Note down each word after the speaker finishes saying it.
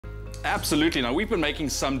Absolutely. Now, we've been making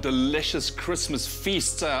some delicious Christmas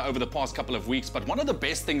feasts over the past couple of weeks, but one of the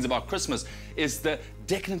best things about Christmas is the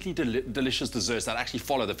decadently delicious desserts that actually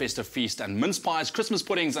follow the festive feast, and mince pies, Christmas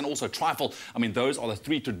puddings, and also trifle. I mean, those are the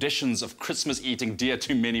three traditions of Christmas eating dear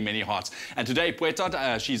to many, many hearts. And today,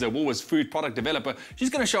 Pueta, she's a Woolworths food product developer. She's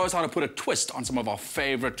going to show us how to put a twist on some of our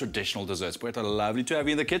favorite traditional desserts. Pueta, lovely to have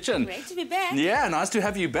you in the kitchen. Great to be back. Yeah, nice to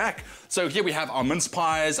have you back. So here we have our mince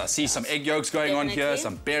pies. I see some egg yolks going on here,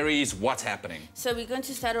 some berries. What's happening? So we're going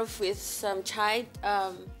to start off with some chai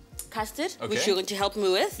custard, Okay. which you're going to help me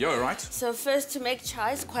with. You're right. So first, to make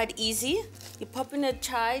chai is quite easy. You pop in a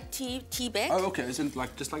chai tea bag. Oh, okay. Isn't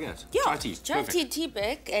like just like that? Yeah, Chai tea. chai tea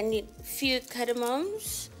bag, and a few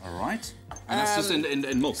cardamoms. All right. And that's just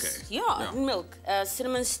in milk, eh? Yeah, milk,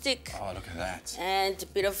 cinnamon stick. Oh, look at that. And a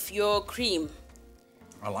bit of your cream.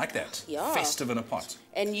 I like that. Yeah. Festive in a pot.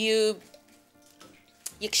 And you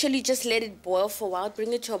actually just let it boil for a while.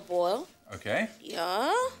 Bring it to a boil. Okay.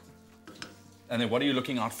 Yeah. And then what are you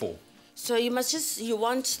looking out for? So you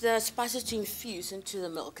want the spices to infuse into the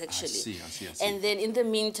milk, actually. I see. And then in the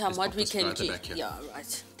meantime, Let's what pop we this can right do... back here. Yeah,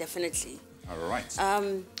 right, definitely. All right.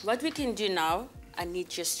 What we can do now, I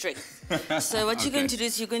need your strength. So what you're going to do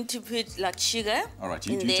is you're going to put like sugar. All right,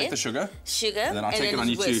 you in there. take the sugar. And then I take it, I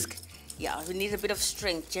need whisk. to... Yeah, we need a bit of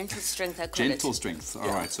strength, gentle strength, I call Gentle it. strength. All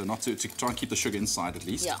right, so not to try and keep the sugar inside at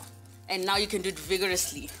least. Yeah. And now you can do it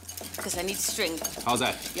vigorously, because I need strength. How's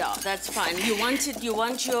that? Yeah, that's fine. You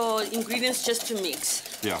want your ingredients just to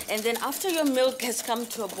mix. Yeah. And then after your milk has come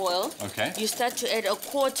to a boil, okay, you start to add a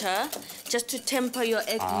quarter just to temper your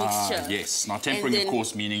egg mixture. Yes. Now tempering, of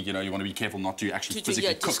course, meaning you want to be careful not to actually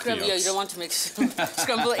physically cook the yolks. Yeah, you don't want to mix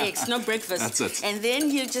scrambled eggs, no breakfast. That's it. And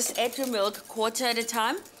then you just add your milk quarter at a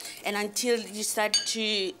time, and until you start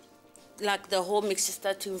to, like the whole mixture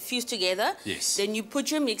start to infuse together. Yes. Then you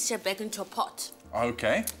put your mixture back into a pot.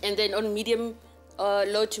 Okay. And then on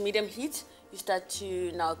low to medium heat, you start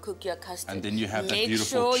to now cook your custard. And then you have that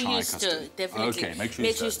beautiful chai custard. Make sure you stir, definitely. Okay, make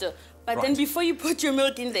sure you stir. But then before you put your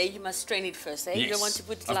milk in there, you must strain it first, eh? Yes. You don't want to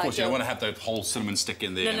put Of course, you don't want to have the whole cinnamon stick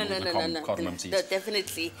in there No, cardamom seeds. No,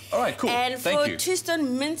 definitely. All right, cool. And Thank you. for twist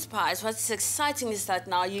on mince pies, what's exciting is that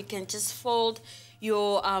now you can just fold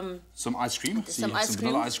your... some ice cream? Some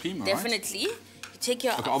vanilla ice cream, definitely. Right. You take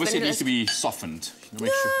your... Okay, obviously it needs to be softened.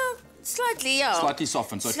 Slightly, yeah. Slightly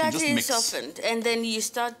softened, so it can just mix. Slightly softened. And then you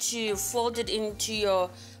start to fold it into your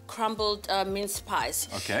crumbled mince pies.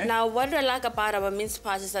 Okay. Now, what I like about our mince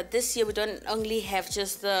pies is that this year we don't only have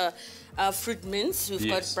just the fruit mince. We've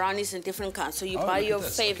got brownies and different kinds. So you buy your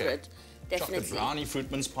favorite. Okay. Definitely. Chocolate brownie,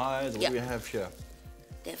 fruit mince pies. What do we have here?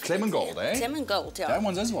 Definitely. Clem and gold, eh? Clem and gold, yeah. That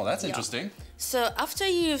one's as well. That's interesting. So after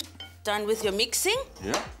you've done with your mixing,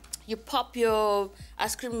 you pop your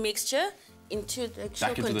ice cream mixture into the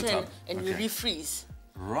actual container and you refreeze.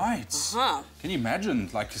 Right. Can you imagine,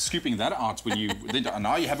 like, scooping that out when you...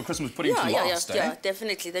 now you have a Christmas pudding to last, eh? Yeah,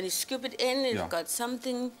 definitely. Then you scoop it in, and you've got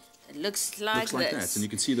something that looks like this. And you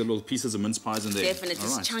can see the little pieces of mince pies in there. Definitely.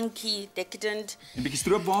 It's chunky, decadent. En bietjie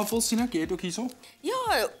stroopwafels, sien ek, jy het ook hierso?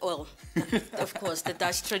 Yeah, well, of course, the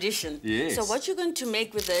Dutch tradition. Yes. So what you're going to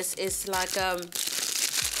make with this is like a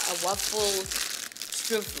waffle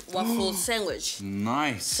sandwich.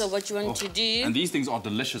 Nice. So what you want to do... And these things are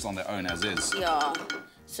delicious on their own as is. Yeah.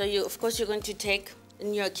 So of course, you're going to take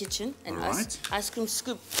in your kitchen an ice cream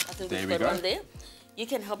scoop. I think we've got one there. You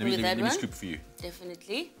can help me with that one. Let me scoop for you.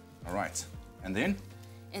 Definitely. All right. And then?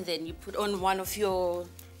 And then you put on one of your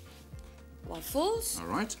waffles. All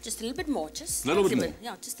right. Just a little bit more. Just a little bit more.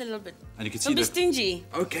 Yeah, just a little bit. And you can see don't be stingy.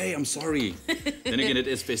 Okay, I'm sorry. Then again, it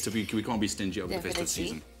is festive. We can't be stingy over the festive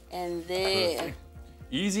season. And there. Perfect.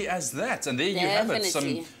 Easy as that. And there you have it.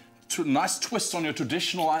 Some nice twists on your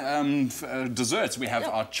traditional desserts. We have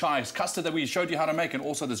our chai custard that we showed you how to make, and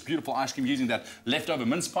also this beautiful ice cream using that leftover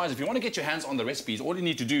mince pies. If you want to get your hands on the recipes, all you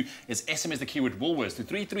need to do is SMS the keyword Woolworths to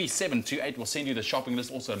 33728. We'll send you the shopping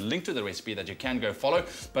list, also a link to the recipe that you can go follow.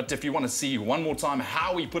 But if you want to see one more time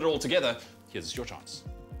how we put it all together, here's your chance.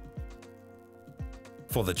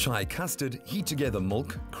 For the chai custard, heat together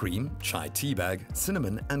milk, cream, chai tea bag,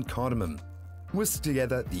 cinnamon and cardamom. Whisk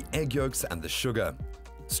together the egg yolks and the sugar.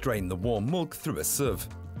 Strain the warm milk through a sieve.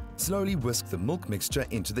 Slowly whisk the milk mixture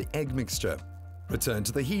into the egg mixture. Return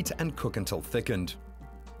to the heat and cook until thickened.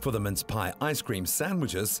 For the mince pie ice cream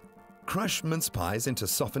sandwiches, crush mince pies into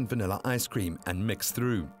softened vanilla ice cream and mix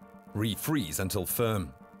through. Refreeze until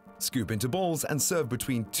firm. Scoop into balls and serve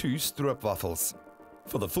between 2 stroopwafels.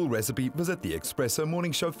 For the full recipe, visit the Espresso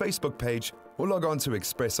Morning Show Facebook page or log on to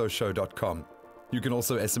expressoshow.com. You can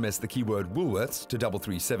also SMS the keyword Woolworths to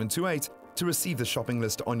 33728 to receive the shopping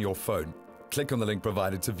list on your phone. Click on the link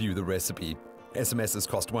provided to view the recipe. SMSs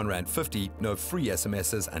cost R1.50, no free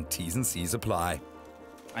SMSs, and T's and C's apply.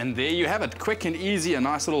 And there you have it, quick and easy, a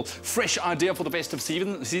nice little fresh idea for the festive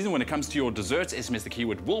season when it comes to your desserts. SMS the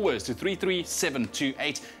keyword Woolworths to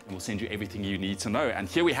 33728 and we'll send you everything you need to know. And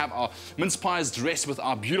here we have our mince pies dressed with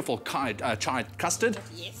our beautiful chai custard.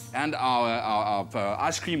 Yes. And our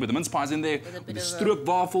ice cream with the mince pies in there, with the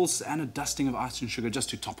stroopwafels and a dusting of ice and sugar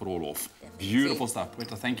just to top it all off. Beautiful stuff.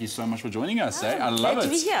 Pueta, thank you so much for joining us. I love it. To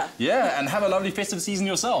be here. Yeah, and have a lovely festive season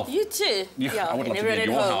yourself. You too. Yeah, I would love to be at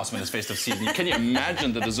your house when it's festive season. Can you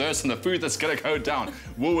imagine the desserts and the food that's going to go down?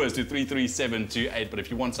 Woolworths to 33728. But if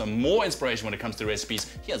you want some more inspiration when it comes to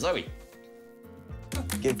recipes, here's Zoe.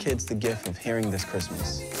 Give kids the gift of hearing this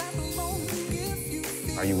Christmas.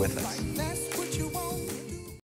 Are you with us?